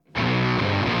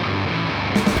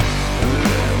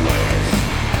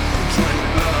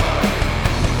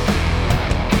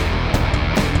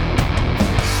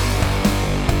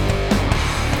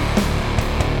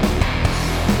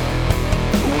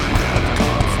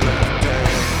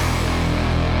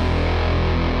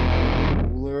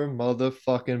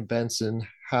motherfucking Benson.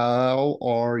 How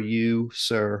are you,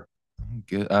 sir?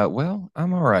 Good. Well,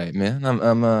 I'm all right, man.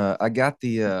 I got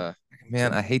the,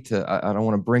 man, I don't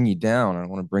want to bring you down. I don't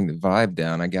want to bring the vibe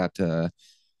down.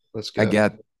 Let's I go.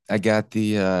 got, I got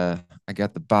the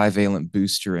bivalent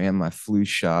booster and my flu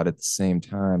shot at the same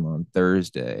time on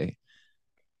Thursday.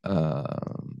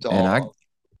 And Dog.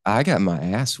 I got my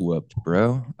ass whooped,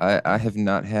 bro. I have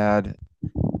not had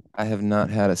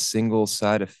a single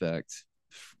side effect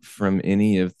from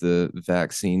any of the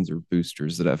vaccines or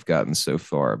boosters that I've gotten so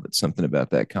far, but something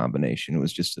about that combination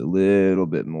was just a little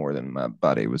bit more than my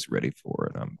body was ready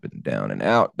for. And I've been down and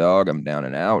out, dog. I'm down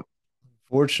and out.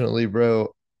 Fortunately,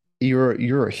 bro,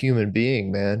 you're a human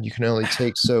being, man. You can only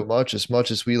take so much. As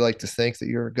much as we like to think that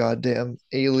you're a goddamn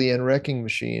alien wrecking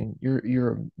machine,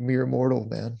 you're a mere mortal,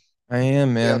 man. I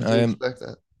am, We have man. to expect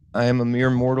that. I am a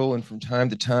mere mortal, and from time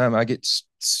to time, I get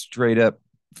straight up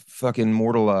fucking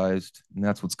mortalized, and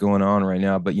that's what's going on right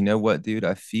now. But you know what, dude?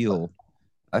 I feel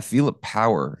a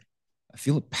power. I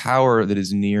feel a power that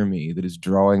is near me, that is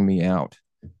drawing me out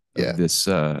Yeah.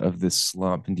 of this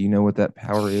slump. And do you know what that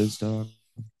power is, dog?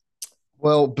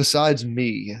 Well, besides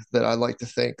me, that I like to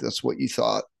think that's what you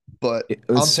thought, but It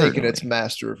was I'm thinking it's certainly.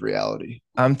 Master of Reality.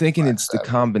 I'm thinking Black it's the Sabbath.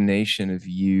 combination of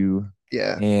you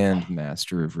Yeah, and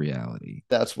Master of Reality.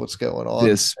 that's what's going on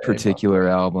This today, my particular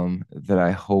friend. album that I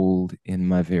hold in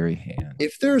my very hand.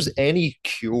 If there's any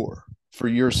cure for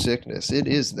your sickness, it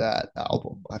is that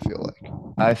album, I feel like.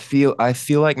 I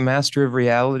feel like Master of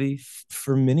Reality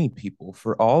for many people,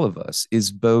 for all of us,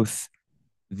 is both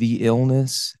the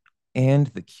illness and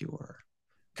the cure.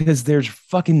 Because there's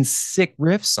fucking sick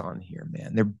riffs on here,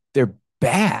 man. They're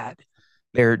bad.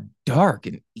 They're dark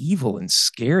and evil and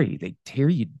scary. They tear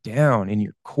you down in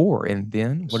your core. And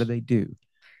then what do?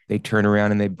 They turn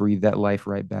around and they breathe that life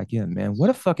right back in, man. What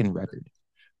a fucking record.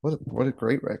 What a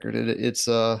great record. It's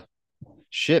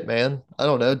shit, man. I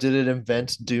don't know. Did it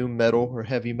invent doom metal or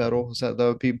heavy metal? Is that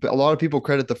though? People, a lot of people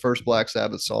credit the first Black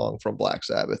Sabbath song from Black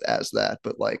Sabbath as that,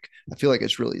 but like I feel like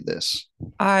it's really this.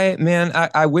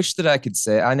 I wish that I could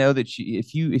say. I know that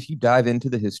if you dive into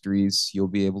the histories, you'll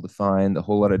be able to find a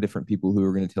whole lot of different people who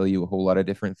are going to tell you a whole lot of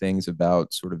different things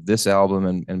about sort of this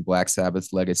album and Black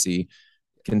Sabbath's legacy,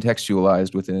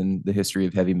 contextualized within the history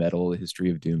of heavy metal, the history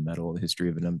of doom metal, the history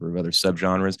of a number of other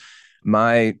subgenres.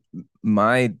 My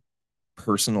my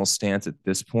personal stance at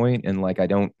this point, and like I,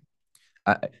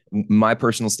 my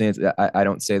personal stance, I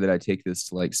don't say that I take this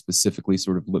to like specifically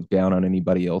sort of look down on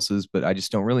anybody else's, but I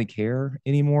just don't really care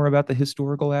anymore about the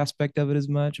historical aspect of it as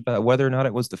much, about whether or not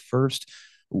it was the first.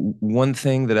 One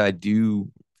thing that I do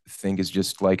think is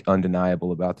just like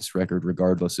undeniable about this record,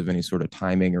 regardless of any sort of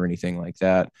timing or anything like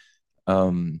that,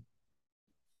 um,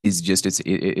 is just it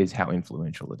is how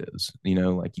influential it is. You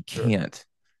know, like Sure.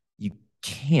 you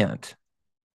can't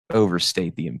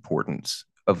overstate the importance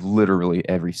of literally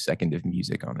every second of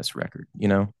music on this record, you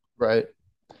know? Right.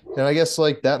 And I guess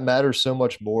like that matters so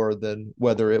much more than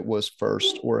whether it was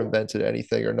first or invented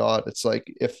anything or not. It's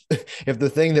like if if the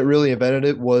thing that really invented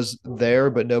it was there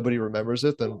but nobody remembers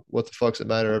it, then what the fuck's it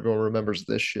matter? Everyone remembers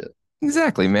this shit.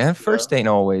 Exactly, man. Yeah. First ain't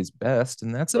always best,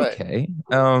 and that's Right. okay.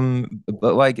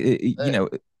 But like you Hey, know,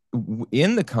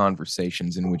 in the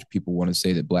conversations in which people want to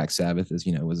say that Black Sabbath is,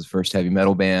 you know, was the first heavy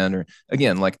metal band, or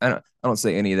again, like I don't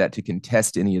say any of that to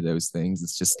contest any of those things.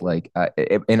 It's just like,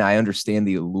 and I understand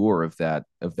the allure of that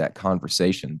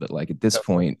conversation, but like at this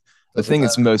definitely point,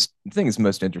 doesn't matter. the thing that's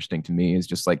most interesting to me is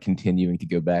just like continuing to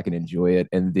go back and enjoy it,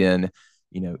 and then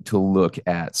you know, to look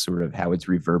at sort of how it's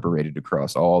reverberated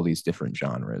across all these different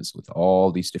genres with all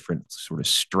these different sort of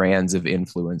strands of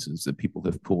influences that people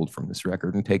have pulled from this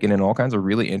record and taken in all kinds of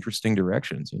really interesting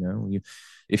directions. You know,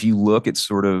 if you look at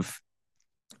sort of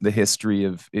the history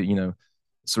of, you know,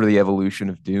 sort of the evolution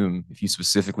of Doom, if you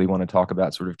specifically want to talk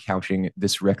about sort of couching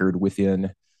this record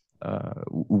within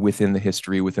the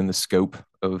history, within the scope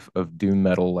of doom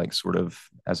metal, like sort of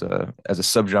as a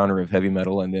subgenre of heavy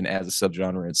metal, and then as a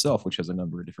subgenre itself, which has a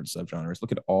number of different subgenres.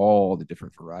 Look at all the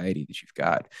different variety that you've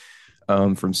got.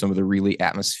 From some of the really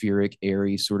atmospheric,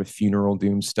 airy sort of funeral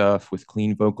doom stuff with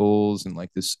clean vocals and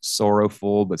like this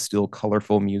sorrowful but still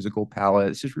colorful musical palette.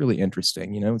 It's just really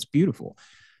interesting. You know, it's beautiful.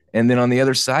 And then on the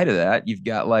other side of that, you've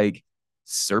got like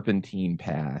Serpentine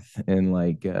Path and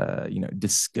like you know,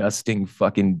 disgusting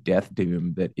fucking death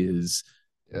doom that is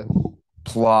Yeah.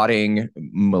 plotting,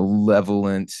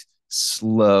 malevolent,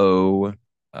 slow,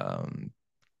 um,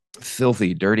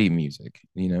 filthy, dirty music,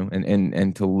 you know,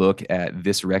 and to look at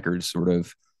this record sort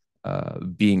of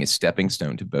being a stepping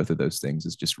stone to both of those things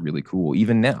is just really cool.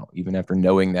 Even now, even after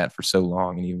knowing that for so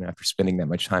long, and even after spending that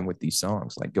much time with these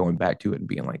songs, like going back to it and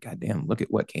being like, God damn, look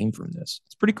at what came from this.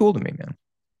 It's pretty cool to me, man.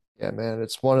 Yeah, man,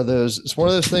 it's one of those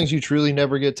things you truly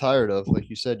never get tired of. Like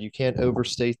you said, you can't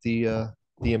overstate the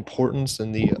importance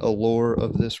and the allure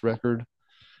of this record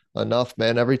enough,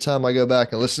 man. Every time I go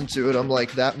back and listen to it, I'm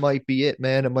like, that might be it,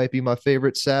 man. It might be my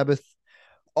favorite Sabbath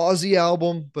Aussie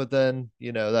album, but then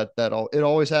that it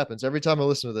always happens. Every time I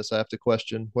listen to this, I have to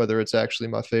question whether it's actually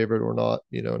my favorite or not.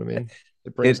 You know what I mean?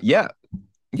 It brings It it up.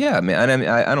 yeah, yeah, man. I mean,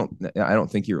 I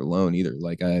don't think you're alone either.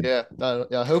 Like Yeah,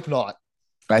 I hope not.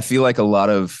 I feel like a lot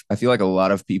of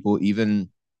people even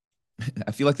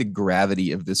I feel like the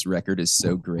gravity of this record is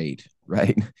so great,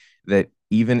 right? That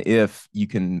even if you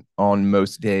can on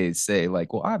most days say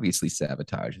like, well, obviously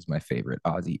Sabotage is my favorite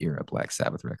Aussie era Black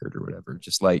Sabbath record or whatever,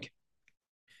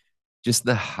 just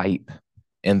the hype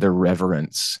and the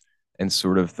reverence and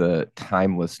sort of the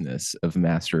timelessness of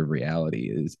Master of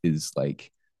Reality is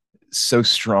like so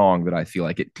strong that I feel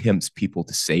like it tempts people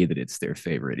to say that it's their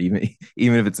favorite, even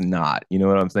if it's not. You know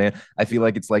what I'm saying? I feel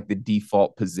like it's like the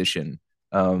default position,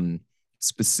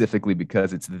 specifically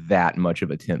because it's that much of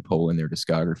a tentpole in their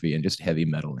discography and just heavy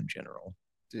metal in general.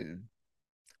 Dude,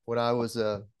 when I was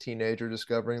a teenager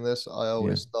discovering this, I Yeah.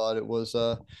 always thought it was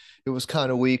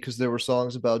kind of weak because there were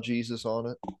songs about Jesus on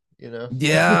it, you know.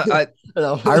 Yeah, I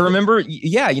And remember.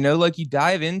 Yeah, like you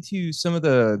dive into some of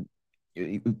the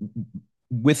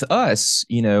with us,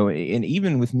 and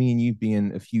even with me and you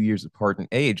being a few years apart in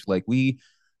age, like we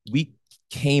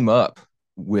came up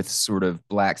with sort of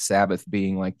Black Sabbath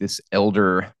being like this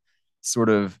elder, sort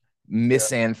of yeah,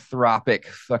 misanthropic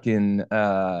fucking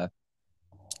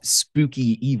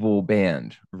spooky evil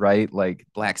band, right? Like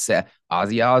Black Sabbath,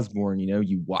 Ozzy Osbourne.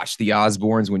 You watched the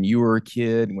Osbournes when you were a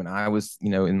kid. When I was,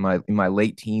 in my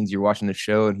late teens, you're watching the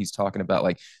show and he's talking about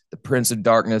like the Prince of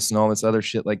Darkness and all this other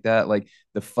shit like that. Like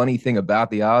the funny thing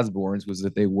about the Osbournes was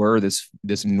that they were this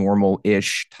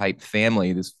normal-ish type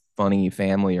family, this funny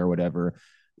family or whatever,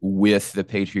 with the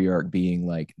patriarch being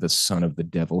like the son of the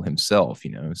devil himself.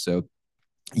 So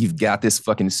you've got this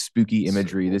fucking spooky so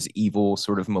imagery, cool. this evil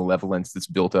sort of malevolence that's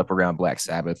built up around Black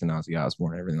Sabbath and Ozzy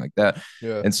Osbourne and everything like that.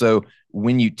 Yeah, And so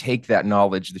when you take that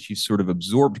knowledge that you sort of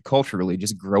absorbed culturally,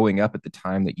 just growing up at the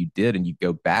time that you did, and you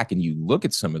go back and you look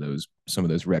at some of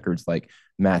those records like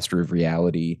Master of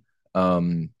Reality,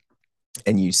 um,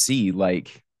 and you see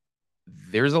like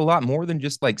there's a lot more than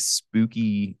just like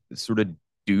spooky sort of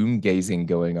doom gazing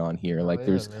going on here. oh Like yeah,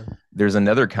 there's man. there's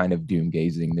another kind of doom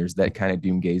gazing. There's that kind of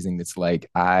doom gazing that's like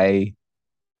I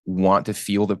want to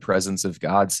feel the presence of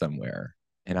God somewhere,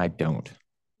 and I don't.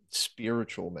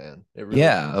 Spiritual, man. It really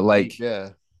Yeah, gets deep. like, Yeah,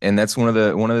 and that's one of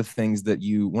the things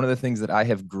that I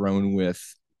have grown with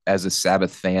as a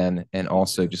Sabbath fan, and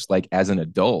also just like as an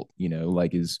adult,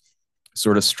 like is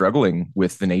sort of struggling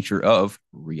with the nature of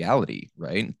reality,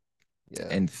 right? yeah,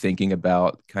 And thinking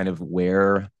about kind of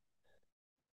where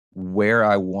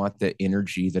I want the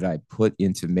energy that I put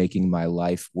into making my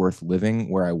life worth living,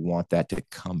 where I want that to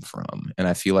come from. And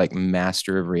I feel like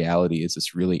Master of Reality is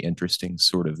this really interesting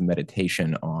sort of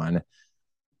meditation on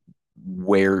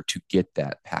where to get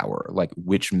that power, like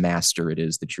which master it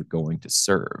is that you're going to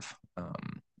serve.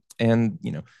 And,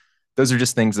 those are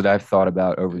just things that I've thought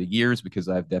about over the years, because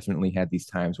I've definitely had these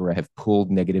times where I have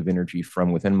pulled negative energy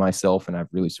from within myself, and I've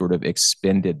really sort of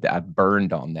expended that, I've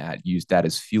burned on that, used that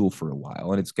as fuel for a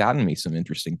while. And it's gotten me some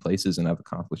interesting places and I've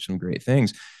accomplished some great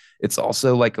things. It's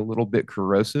also like a little bit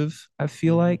corrosive, I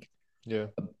feel hmm like. yeah,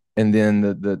 And then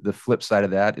the flip side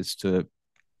of that is to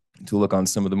look on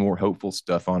some of the more hopeful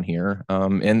stuff on here.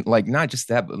 And like not just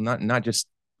that, but not just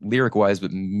lyric wise,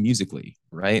 but musically,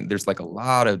 right? There's like a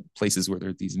lot of places where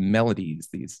there's these melodies,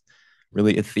 these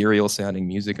really ethereal sounding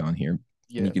music on here. And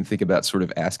yeah, you can think about sort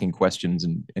of asking questions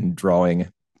and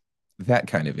drawing that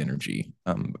kind of energy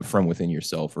from within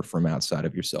yourself or from outside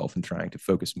of yourself, and trying to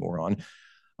focus more on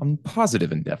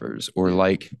positive endeavors, or yeah.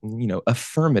 like,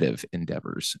 affirmative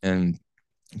endeavors. And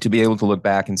to be able to look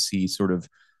back and see sort of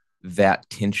that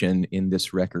tension in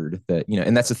this record, that,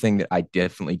 and that's the thing that I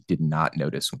definitely did not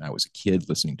notice when I was a kid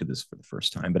listening to this for the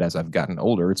first time. But as I've gotten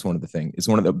older, it's one of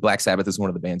the Black Sabbath is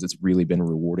one of the bands that's really been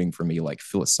rewarding for me, like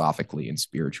philosophically and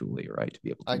spiritually, right? To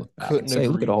be able to I look back and couldn't say,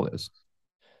 look at agree all more. this.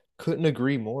 Couldn't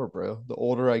agree more, bro. The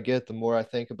older I get, the more I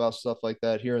think about stuff like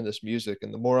that here in this music,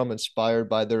 and the more I'm inspired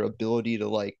by their ability to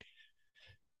like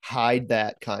hide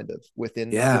that kind of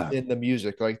within Yeah. within the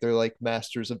music. Like they're like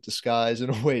masters of disguise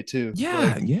in a way too.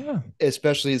 Yeah. Like Yeah.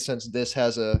 especially since this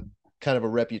has a kind of a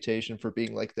reputation for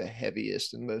being like the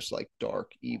heaviest and most like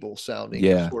dark, evil sounding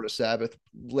Yeah. sort of Sabbath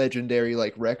legendary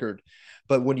like record.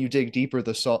 But when you dig deeper,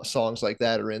 the songs like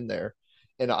that are in there.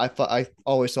 and I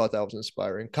always thought that was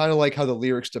inspiring. Kind of like how the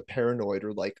lyrics to Paranoid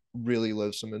are like really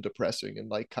loathsome and depressing and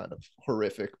like kind of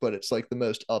horrific, but it's like the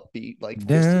most upbeat, like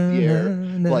fist in the air,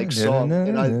 like song.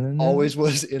 And I always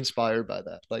was inspired by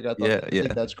that. Like Yeah, I think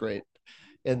yeah. that's great.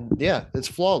 And yeah, it's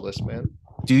flawless, man.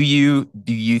 Do you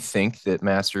think that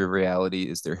Master of Reality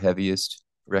is their heaviest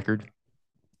record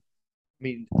I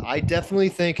mean, I definitely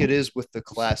think it is with the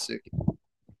classic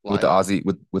with the lineup, Ozzy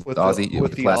with Ozzy with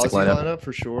with the the classic Aussie lineup? lineup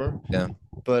for sure. Yeah.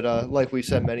 But like we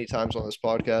said many times on this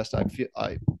podcast, I feel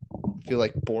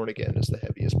like Born Again is the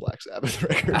heaviest Black Sabbath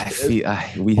record.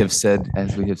 We have said,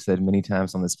 as we have said many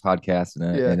times on this podcast,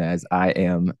 Yeah, and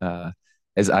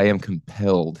as I am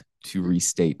compelled to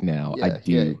restate now, yeah,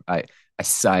 yeah. I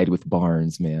side with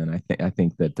Barnes, man.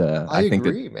 I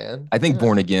agree, man. I think Yeah,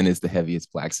 Born Again is the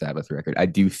heaviest Black Sabbath record. I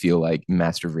do feel like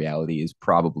Master of Reality is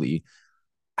probably,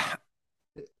 I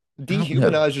don't know.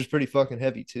 Dehumanizer is pretty fucking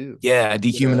heavy too. Yeah, You know,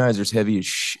 Dehumanizer's heavy as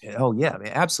shit. Oh yeah,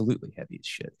 man, absolutely heavy as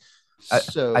shit. I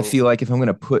so feel like if I'm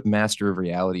gonna put Master of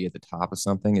Reality at the top of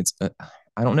something, it's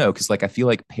I don't know, because like I feel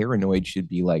like Paranoid should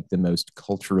be like the most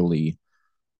culturally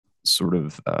sort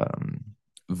of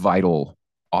vital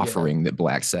yeah, offering that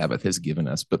Black Sabbath has given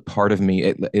us. But part of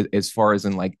me, as far as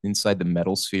in like inside the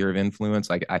metal sphere of influence,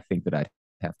 I think that I'd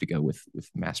have to go with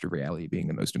Master of Reality being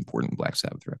the most important Black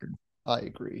Sabbath record. I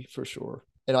agree for sure.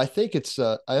 And I think it's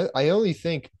I only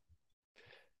think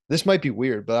this might be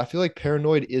weird, but I feel like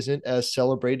Paranoid isn't as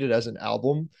celebrated as an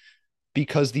album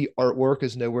because the artwork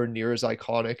is nowhere near as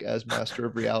iconic as Master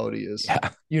of Reality is.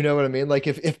 Yeah, You know what I mean? Like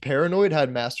if Paranoid had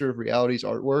Master of Reality's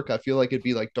artwork, I feel like it'd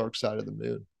be like Dark Side of the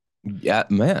Moon. yeah,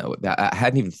 man. I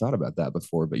hadn't even thought about that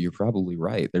before, but you're probably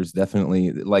right. There's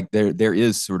definitely like there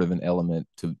is sort of an element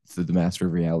to the Master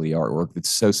of Reality artwork that's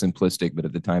so simplistic, but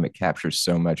at the time it captures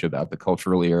so much about the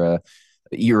cultural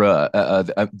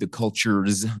the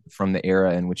cultures from the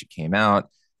era in which it came out.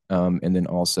 And then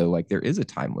also like there is a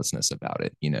timelessness about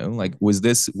it, you know, like was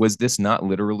this not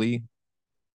literally,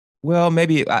 well,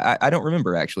 maybe I don't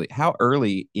remember actually. How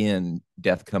early in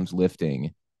Death Comes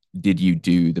Lifting did you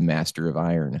do the Master of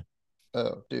Iron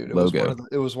Oh, dude, logo?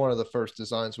 it was one of the first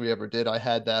designs we ever did. I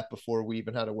had that before we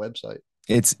even had a website.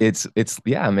 It's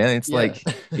yeah, man. It's Yeah. like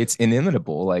it's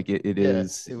inimitable. Like it Yeah,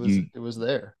 is you. it was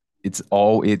there. It's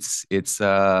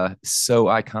so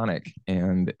iconic,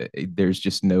 and there's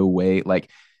just no way. Like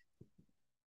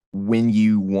when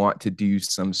you want to do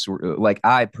some sort of like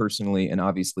I personally, and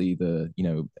obviously the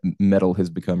metal has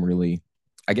become really,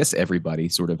 I guess everybody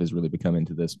sort of has really become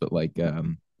into this, but like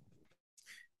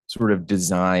sort of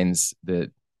designs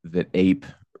that ape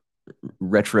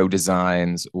retro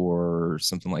designs or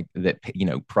something like that,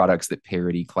 products that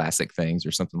parody classic things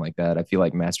or something like that. I feel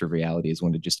like Master of Reality is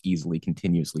one to just easily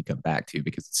continuously come back to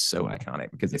because it's so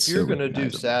iconic, because If it's you're so gonna do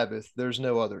recognizable. Sabbath, there's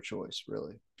no other choice,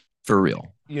 really. For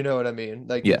real. You know what I mean?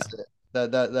 Like Yeah. it's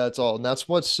that's all. And that's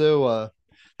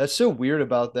so weird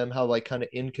about them, how like kind of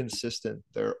inconsistent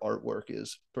their artwork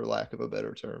is, for lack of a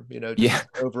better term. You know, just Yeah.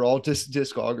 like overall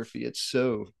discography.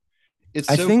 It's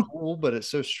I so think cool, but it's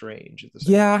so strange at the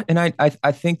same yeah, and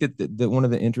I think that one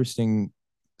of the interesting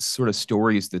sort of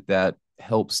stories that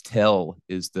helps tell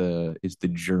is the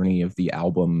journey of the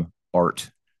album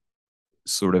art,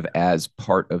 sort of as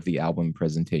part of the album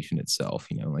presentation itself,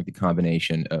 like the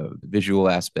combination of the visual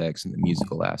aspects and the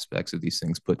musical aspects of these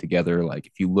things put together. Like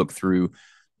if you look through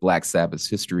Black Sabbath's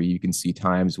history, you can see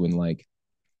times when like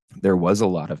there was a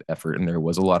lot of effort and there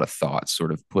was a lot of thought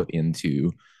sort of put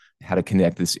into how to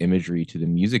connect this imagery to the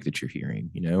music that you're hearing,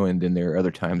 and then there are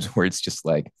other times where it's just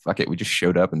like, fuck it, we just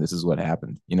showed up and this is what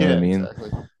happened. You know what I Yeah, mean?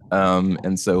 exactly.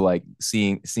 And so like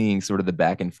seeing sort of the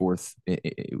back and forth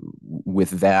with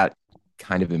that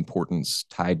kind of importance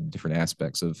tied to different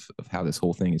aspects of how this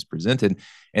whole thing is presented.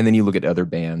 And then you look at other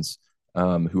bands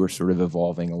who are sort of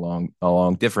evolving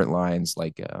along different lines,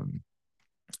 like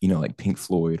Pink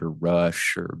Floyd or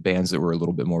Rush, or bands that were a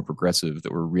little bit more progressive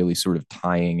that were really sort of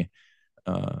tying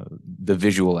the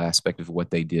visual aspect of what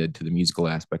they did to the musical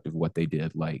aspect of what they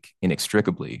did, like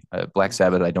inextricably. Black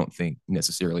Sabbath, I don't think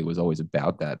necessarily was always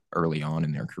about that early on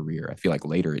in their career. I feel like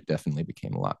later it definitely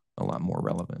became a lot more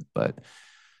relevant, but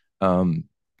um,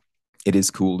 it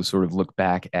is cool to sort of look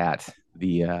back at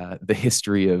the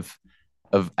history of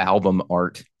album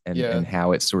art Yeah. and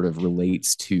how it sort of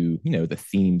relates to the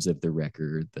themes of the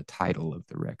record, the title of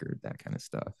the record, that kind of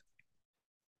stuff.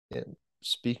 And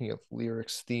speaking of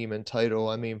lyrics, theme, and title,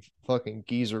 I mean, fucking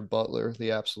Geezer Butler,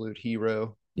 the absolute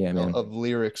hero Yeah, man. of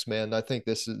lyrics, man. I think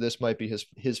this might be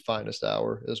his finest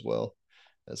hour as well,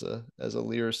 as a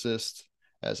lyricist,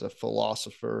 as a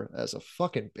philosopher, as a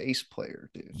fucking bass player,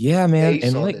 dude. Yeah, The man. bass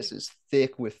And on like this is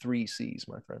thick with three C's,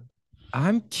 my friend.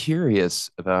 I'm curious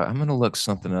about, I'm going to look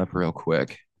something up real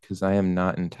quick because I am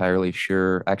not entirely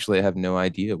sure. Actually, I have no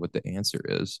idea what the answer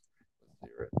is.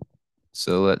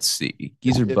 So let's see.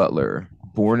 Geezer If Butler,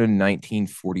 born in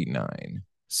 1949.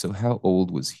 So how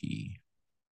old was he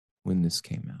when this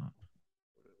came out?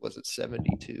 was it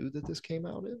 72 that this came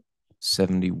out in?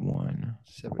 71.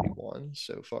 71.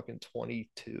 So fucking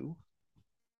 22.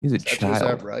 He's a Was that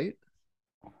child. right?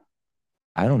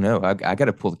 I don't know. I got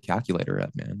to pull the calculator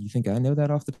up, man. You think I know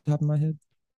that off the top of my head?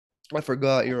 I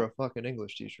forgot you're a fucking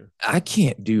English teacher. I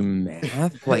can't do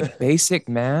math, like basic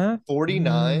math.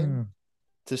 49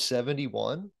 to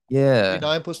 71. Yeah.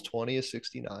 49 plus 20 is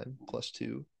 69, plus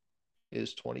 2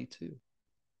 is 22.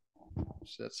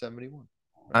 So that's 71.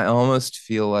 I almost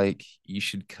feel like you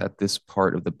should cut this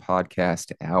part of the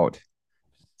podcast out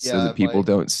so Yeah, that I people might.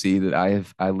 don't see that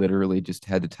I literally just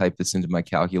had to type this into my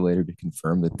calculator to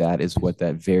confirm that that is what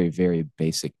that very, very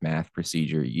basic math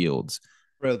procedure yields.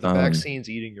 Bro, the Um, vaccine's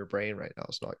eating your brain right now.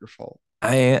 It's not your fault.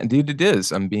 dude, it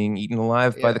is. I'm being eaten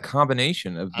alive by the Yeah.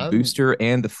 combination of the I'm booster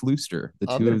and the flooster, the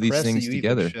I'm two of these impressed that things you even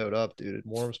together. showed up, dude. It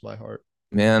warms my heart.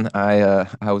 Man, I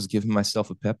was giving myself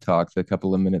a pep talk for a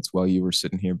couple of minutes while you were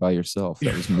sitting here by yourself.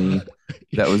 That was me.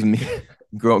 That was me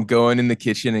going in the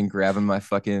kitchen and grabbing my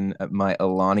fucking my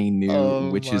Alani new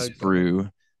Oh witch's my God. brew.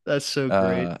 That's so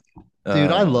great. Uh,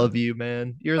 Dude, I uh, love you,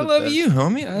 man. You're I the love you, best.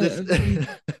 homie. This I mean,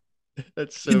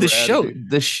 that's so the rad of show you.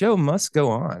 the show must go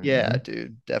on, Yeah, man.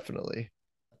 dude, definitely.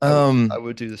 I Um,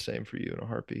 would do the same for you in a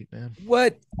heartbeat, man.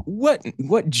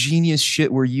 what genius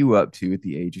shit were you up to at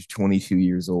the age of 22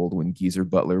 years old when Geezer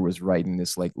Butler was writing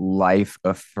this like life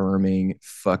affirming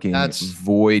fucking That's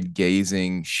void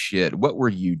gazing shit? What were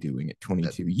you doing at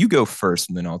 22? You go first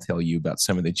and then I'll tell you about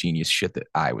some of the genius shit that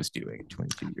I was doing at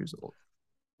 22 years old.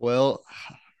 well,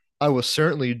 I was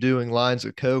certainly doing lines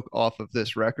of coke off of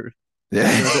this record. So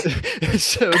Yeah.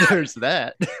 so there's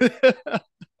that.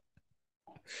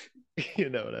 You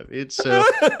know what I mean? So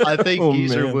Oh man.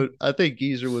 I think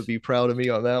Geezer would be proud of me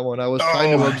on that one. I was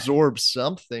trying to Oh, absorb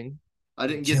something. I you're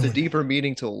didn't get the killing me. deeper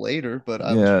meaning till later, but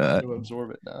I was trying Yeah, to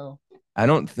absorb it now. I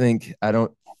don't think I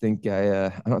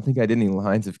did any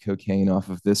lines of cocaine off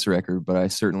of this record, but I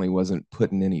certainly wasn't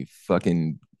putting any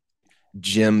fucking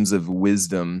gems of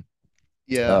wisdom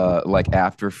Yeah, like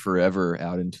after forever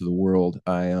out into the world.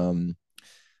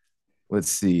 Let's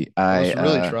see. I was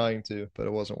really trying to, but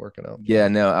it wasn't working out for Yeah,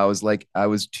 me. no, I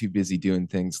was too busy doing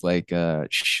things like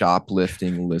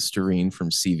shoplifting Listerine from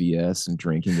CVS and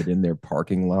drinking it in their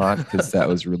parking lot because that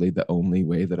was really the only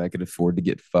way that I could afford to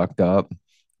get fucked up.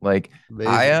 Like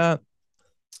I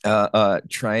Amazing.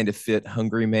 trying to fit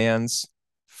Hungry Man's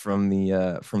from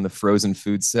the frozen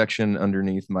food section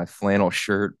underneath my flannel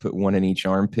shirt, put one in each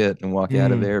armpit and walk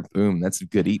out of Mm. there. Boom, that's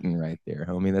good eating right there,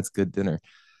 homie. That's good dinner.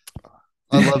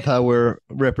 I love how we're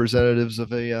representatives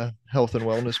of a health and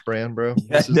wellness brand, bro.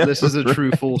 Yeah, I know, This is a true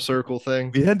right? full circle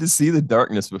thing. We had to see the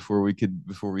darkness before we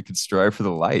could strive for the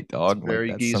light, It's dog. Like very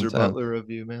that's geezer sometimes butler of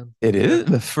you, man. it Yeah.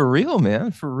 is for real,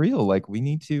 man. For real. Like we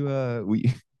need to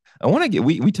we I want to get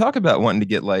we talk about wanting to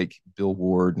get like Bill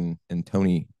Ward and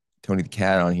Tony the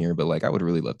Cat on here, but like I would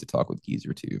really love to talk with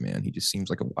Geezer too, man. He just seems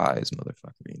like a wise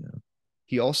motherfucker, you know.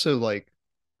 He also like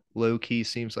low key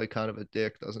seems like kind of a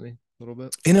dick, doesn't he? A little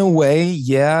bit. In a way,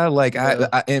 yeah. Like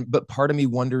Yeah. but part of me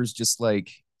wonders just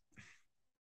like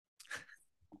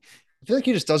I feel like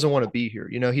he just doesn't want to be here.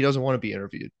 You know, he doesn't want to be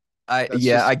interviewed. That's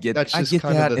I just get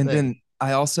kind of that. the And thing. then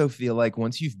I also feel like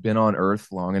once you've been on Earth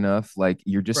long enough, like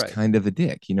you're just Right. kind of a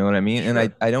dick. You know what I mean? And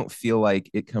Sure. I don't feel like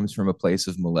it comes from a place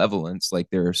of malevolence. Like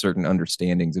there are certain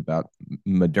understandings about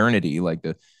modernity, like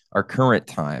the our current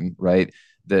time, right?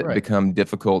 That Right. become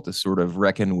difficult to sort of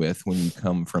reckon with when you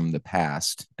come from the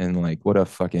past. And like what a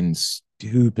fucking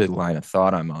stupid line of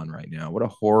thought I'm on right now. What a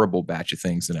horrible batch of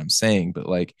things that I'm saying. But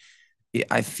like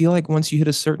I feel like once you hit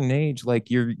a certain age, like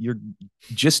you're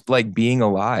just like being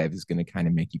alive is gonna kind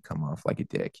of make you come off like a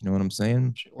dick. You know what I'm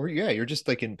saying? Or yeah, you're just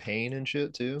like in pain and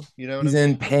shit too. You know what I He's in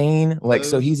mean? pain, like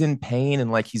so Those. he's in pain and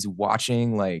like he's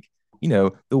watching like you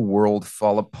know the world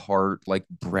fall apart, like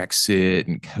Brexit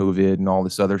and COVID and all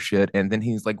this other shit. And then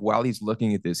he's like, while he's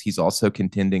looking at this, he's also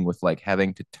contending with like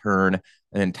having to turn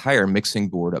an entire mixing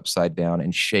board upside down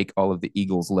and shake all of the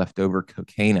Eagles leftover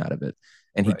cocaine out of it.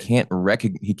 And Right.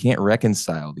 he can't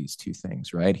reconcile these two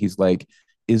things, right? He's like,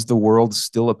 is the world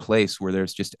still a place where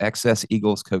there's just excess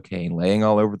Eagles cocaine laying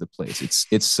all over the place?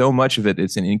 It's so much of it,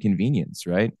 it's an inconvenience,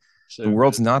 right? The So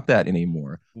world's good. not that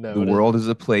anymore. No, The it world isn't. is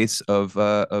a place of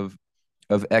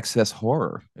excess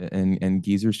horror, and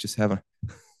Geezer's just having.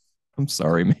 I'm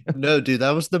sorry, man. No, dude,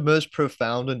 that was the most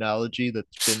profound analogy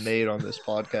that's been made on this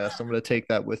podcast. I'm gonna take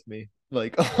that with me.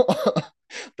 Like,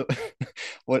 the,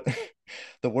 what?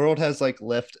 the world has like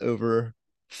leftover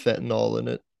fentanyl in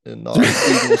it and not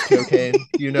Eagles cocaine.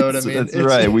 You know what I mean? That's It's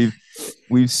right.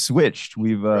 We've switched.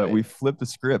 right. We've flipped the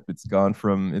script. It's gone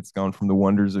from the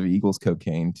wonders of Eagles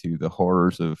cocaine to the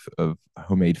horrors of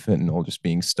homemade fentanyl just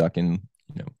being stuck in,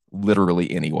 literally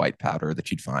any white powder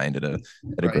that you'd find at a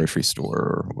Right. grocery store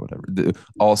or whatever.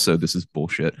 Also, this is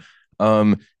bullshit.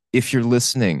 Um, if you're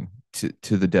listening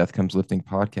to the Death Comes Lifting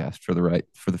podcast for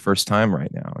the first time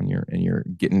right now, and you're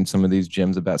getting some of these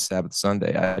gems about Sabbath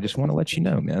Sunday, I just want to let you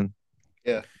know, man,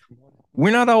 Yeah.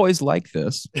 we're not always like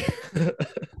this.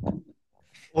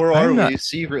 Or are I'm not. we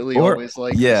secretly Or always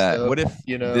like this yeah, though? what if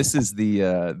You know? this is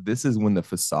when the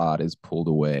facade is pulled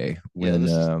away, Yeah,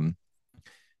 this is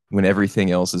when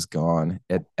everything else is gone.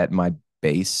 At my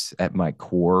base, at my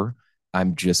core,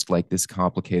 I'm just like this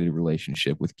complicated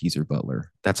relationship with Geezer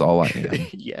Butler. That's all I am.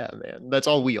 yeah, man. That's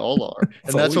all we all are. That's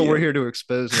And all that's what we we're am. here to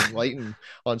expose and enlighten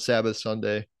on Sabbath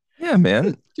Sunday. Yeah,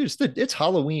 man. Dude, it's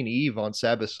Halloween Eve on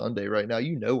Sabbath Sunday right now.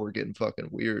 You know we're getting fucking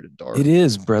weird and It dark.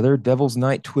 is, brother. Devil's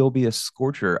Night Twill be a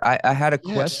scorcher. I had a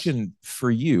Yes. question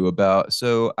for you about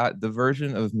the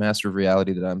version of Master of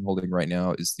Reality that I'm holding right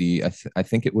now is I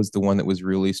think it was the one that was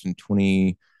released in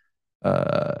 20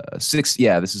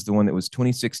 yeah, this is the one that was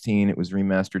 2016. It was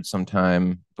remastered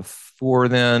sometime before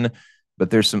then,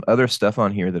 but there's some other stuff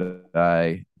on here that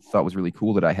I thought was really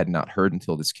cool that I had not heard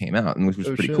until this came out, and which was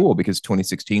Oh pretty shit. cool because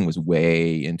 2016 was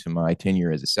way into my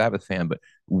tenure as a Sabbath fan. But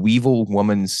Weevil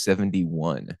Woman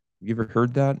 71, have you ever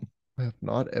heard that? I have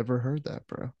not ever heard that,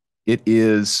 bro. It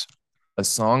is a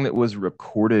song that was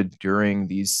recorded during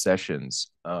these sessions,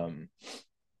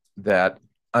 that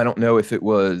I don't know if it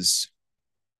was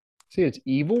See, it's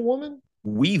Evil Woman?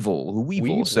 Weevil.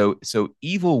 Weevil. So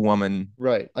Evil Woman.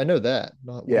 Right. I know that,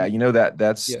 not Yeah, Weevil. you know Yeah.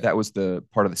 that was the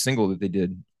part of the single that they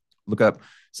did. Look up.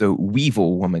 So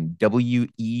Weevil Woman, Weevil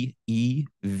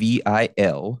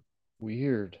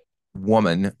Weird.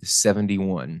 Woman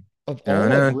 71. Of all I've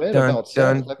Dun read dun about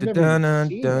Sabbath, dun I've dun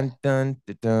never even dun seen that. dun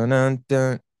dun dun dun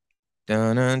dun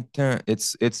dun dun dun.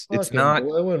 It's Fucking not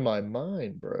blowing my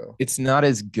mind, bro. it's not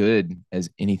as good as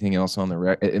anything else on the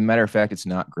record. As a matter of fact, it's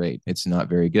not great. It's not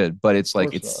very good, but Of it's like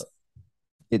course not.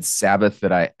 it's Sabbath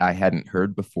that I hadn't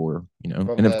heard before, From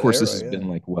And of that course, this era, has yeah. been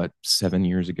like what 7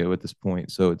 years ago at this point.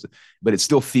 So but it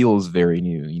still feels very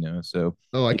new, So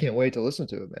Oh, I it, can't wait to listen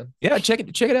to it, man. yeah, check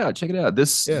it out. Yeah.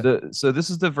 This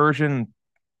is the version.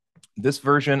 This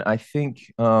version, I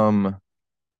think, who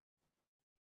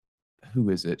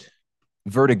is it?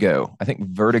 Vertigo. I think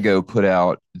Vertigo put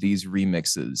out these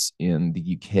remixes in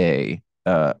the UK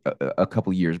a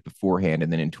couple years beforehand,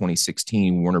 and then in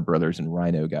 2016, Warner Brothers and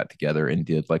Rhino got together and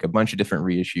did like a bunch of different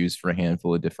reissues for a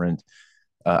handful of different.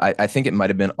 I think it might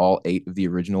have been all 8 of the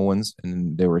original ones,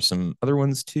 and there were some other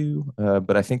ones too.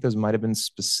 But I think those might have been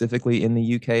specifically in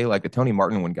the UK. Like the Tony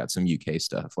Martin one got some UK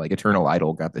stuff. Like Eternal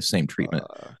Idol got the same treatment.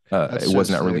 That's It so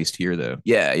was not sick. released here though.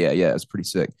 Yeah. It's pretty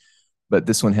sick. But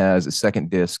this one has a second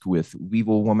disc with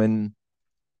Weevil Woman,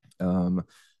 um,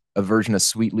 a version of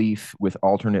Sweet Leaf with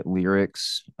alternate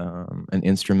lyrics, an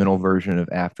instrumental version of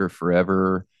After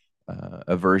Forever,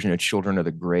 a version of Children of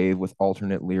the Grave with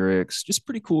alternate lyrics. Just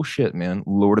pretty cool shit, man.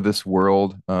 Lord of This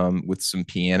World, with some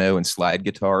piano and slide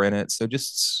guitar in it. So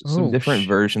just some Oh different shit.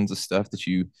 versions of stuff that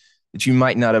you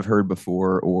might not have heard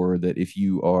before, or that if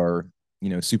you are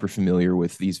super familiar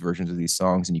with these versions of these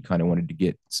songs and you kind of wanted to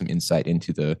get some insight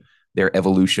into their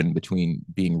evolution between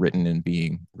being written and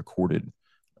being recorded,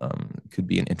 could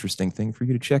be an interesting thing for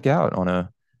you to check out on a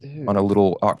Dude.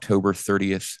 little October 30th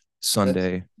That's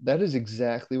Sunday. that is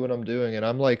exactly what I'm doing, and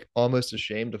I'm like almost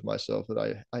ashamed of myself that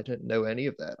I didn't know any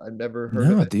of that. I've never heard of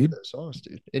No, any of dude, those songs,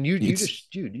 dude. And you it's just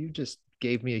dude, you just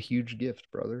gave me a huge gift,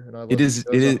 brother. And I it love you. is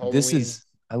That it was a is this Halloween is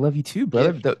I love you too,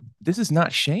 brother. gift. This is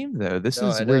not shame though. This No,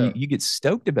 is I where know. you get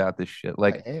stoked about this shit. I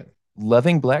Like am.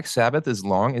 loving Black Sabbath as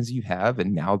long as you have,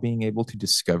 and now being able to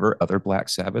discover other Black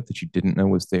Sabbath that you didn't know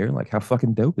was there. Like how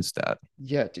fucking dope is that?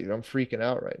 Yeah, dude, I'm freaking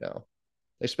out right now.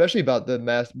 Especially about the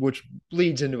math, which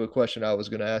leads into a question I was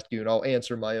going to ask you, and I'll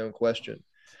answer my own question.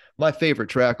 My favorite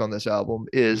track on this album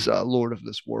is Lord of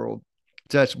This World.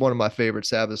 That's one of my favorite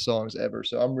Sabbath songs ever.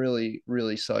 So I'm really,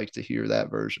 really psyched to hear that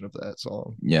version of that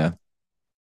song. Yeah.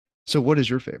 So, what is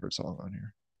your favorite song on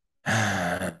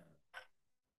here?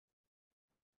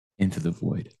 Into the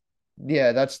Void.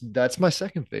 Yeah, that's my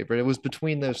second favorite. It was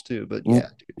between those two, but yeah,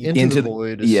 dude, Into the Into the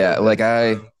Void is so yeah, like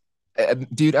heavy, bro.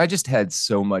 dude, I just had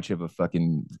so much of a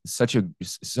fucking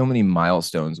so many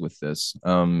milestones with this.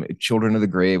 Children of the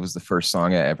Grave was the first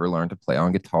song I ever learned to play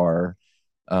on guitar.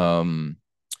 Um,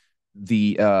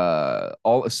 the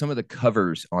all some of the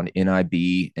covers on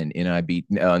NIB and NIB,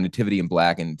 Nativity in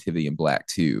Black and Nativity in Black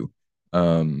 2,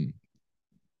 um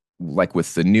like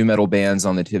with the new metal bands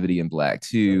on Nativity in Black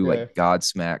too, like Okay.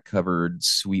 Godsmack covered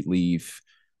Sweet Leaf,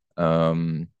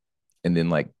 um, and then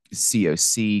like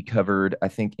COC covered, I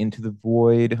think, Into the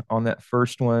Void on that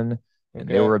first one. And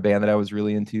they Okay. were a band that I was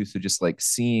really into. So just like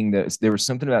seeing this, there was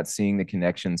something about seeing the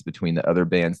connections between the other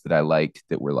bands that I liked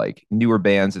that were like newer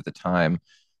bands at the time.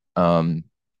 Um,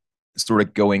 Sort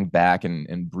of going back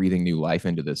and breathing new life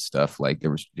into this stuff. Like it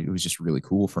was just really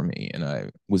cool for me. And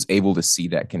I was able to see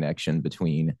that connection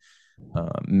between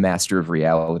Master of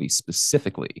Reality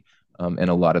specifically, and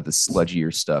a lot of the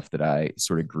sludgier stuff that I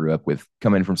sort of grew up with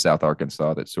coming from South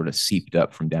Arkansas that sort of seeped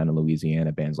up from down in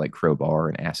Louisiana, bands like Crowbar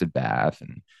and Acid Bath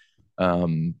and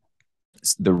um,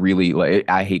 the really like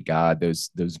I Hate God, those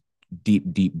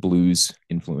deep blues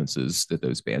influences that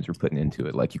those bands were putting into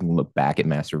it. Like you can look back at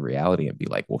Master of Reality and be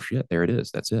like, well, shit, there it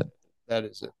is. That's it. That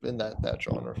is it in that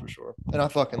genre for sure. And I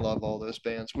fucking love all those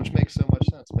bands, which makes so much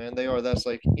sense, man. They are that's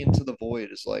like Into the Void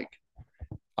is like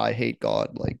I Hate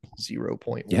God like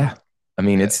 0.1. Yeah. I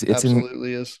mean, Yeah, it's in,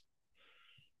 absolutely is.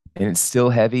 and it's still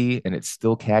heavy and it's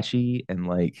still catchy. And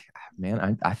like,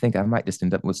 man, I think I might just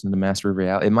end up listening to Master of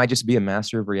Reality. It might just be a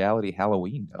Master of Reality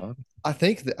Halloween, dog. I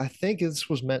think this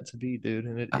was meant to be, dude,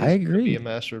 and it I is going to be a agree.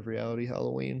 Master of Reality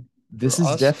Halloween This for is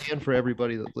us def and for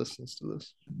everybody that listens to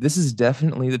this. this is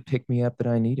definitely the pick me up that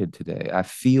I needed today. I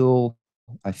feel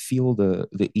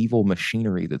the evil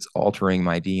machinery that's altering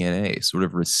my DNA sort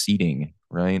of receding,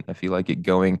 right? I feel like it's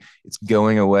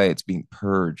going away. It's being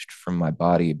purged from my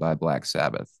body by Black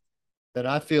Sabbath. And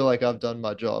I feel like I've done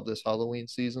my job this Halloween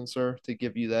season, sir, to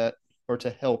give you that or to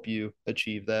help you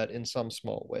achieve that in some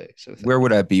small way. So thank Where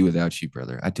would you. I be without you,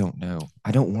 brother? I don't know.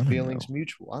 I don't The want to feelings know.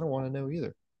 mutual. I don't want to know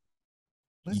either.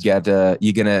 You Let's got are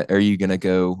you gonna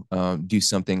go do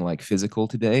something like physical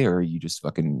today, or are you just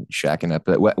fucking shacking up?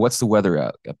 What's the weather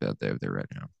out there right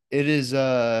now? It is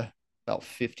about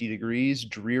 50 degrees,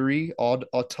 dreary,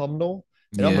 autumnal,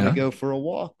 and I'm gonna Yeah. go for a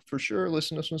walk for sure.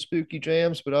 Listen to some spooky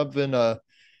jams, but I've been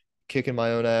kicking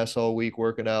my own ass all week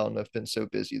working out, and I've been so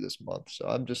busy this month. So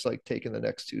I'm just like taking the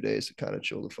next 2 days to kind of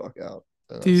chill the fuck out,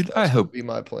 and Dude, that's gonna be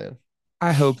my plan.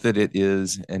 I hope that it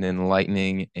is an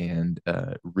enlightening and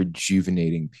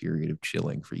rejuvenating period of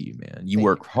chilling for you, man. You Thank you,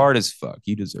 work man. hard as fuck.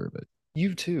 You deserve it.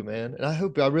 You too, man. And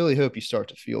I really hope you start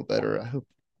to feel better. I hope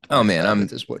Oh Black man,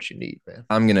 Sabbath is what you need, man.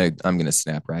 I'm gonna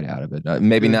snap right out of it. Good.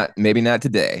 Maybe not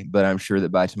today, but I'm sure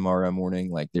that by tomorrow morning,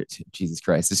 like Jesus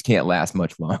Christ, this can't last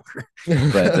much longer.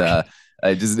 But Okay.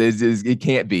 it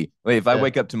can't be. Wait, if I Yeah.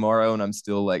 wake up tomorrow and I'm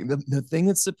still like the thing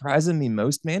that's surprising me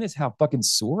most, man, is how fucking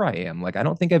sore I am. Like I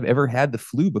don't think I've ever had the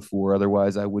flu before.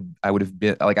 Otherwise, I would have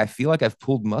been like I feel like I've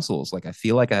pulled muscles. Like I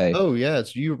feel like Oh yeah,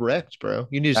 it's you wrecked, bro.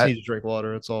 You just I need to drink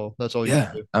water. That's all. That's all you can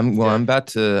yeah, do. I'm Yeah. about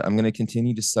to I'm gonna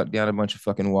continue to suck down a bunch of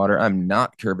fucking water. I'm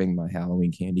not curbing my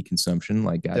Halloween candy consumption.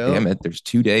 Like, god damn Don't. it, there's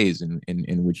 2 days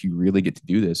in which you really get to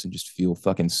do this and just feel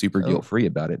fucking super Don't. guilt-free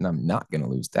about it. And I'm not gonna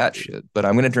lose that shit. But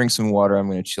I'm gonna drink some water, I'm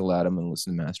gonna chill out, I'm gonna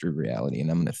listen to Master of Reality, and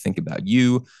I'm gonna think about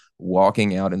you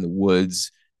walking out in the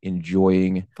woods,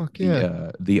 enjoying Fuck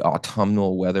yeah. the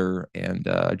autumnal weather and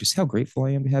just how grateful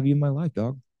I am to have you in my life,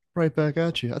 dog. Right back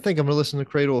at you. I think I'm gonna listen to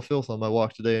Cradle of Filth on my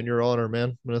walk today in your honor, man.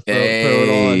 I'm gonna throw it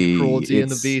on. Hey, Cruelty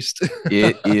and the Beast.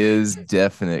 it is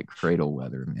definite cradle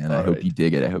weather, man. I All hope right. you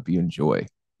dig it. I hope you enjoy.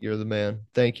 You're the man.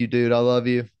 Thank you, dude. I love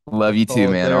you. Love We'll you too, call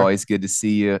it man. there. Always good to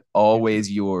see you. You too.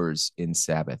 Always yours in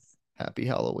Sabbath. Happy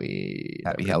Halloween,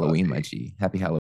 Happy Halloween, my everybody. G. Happy Halloween.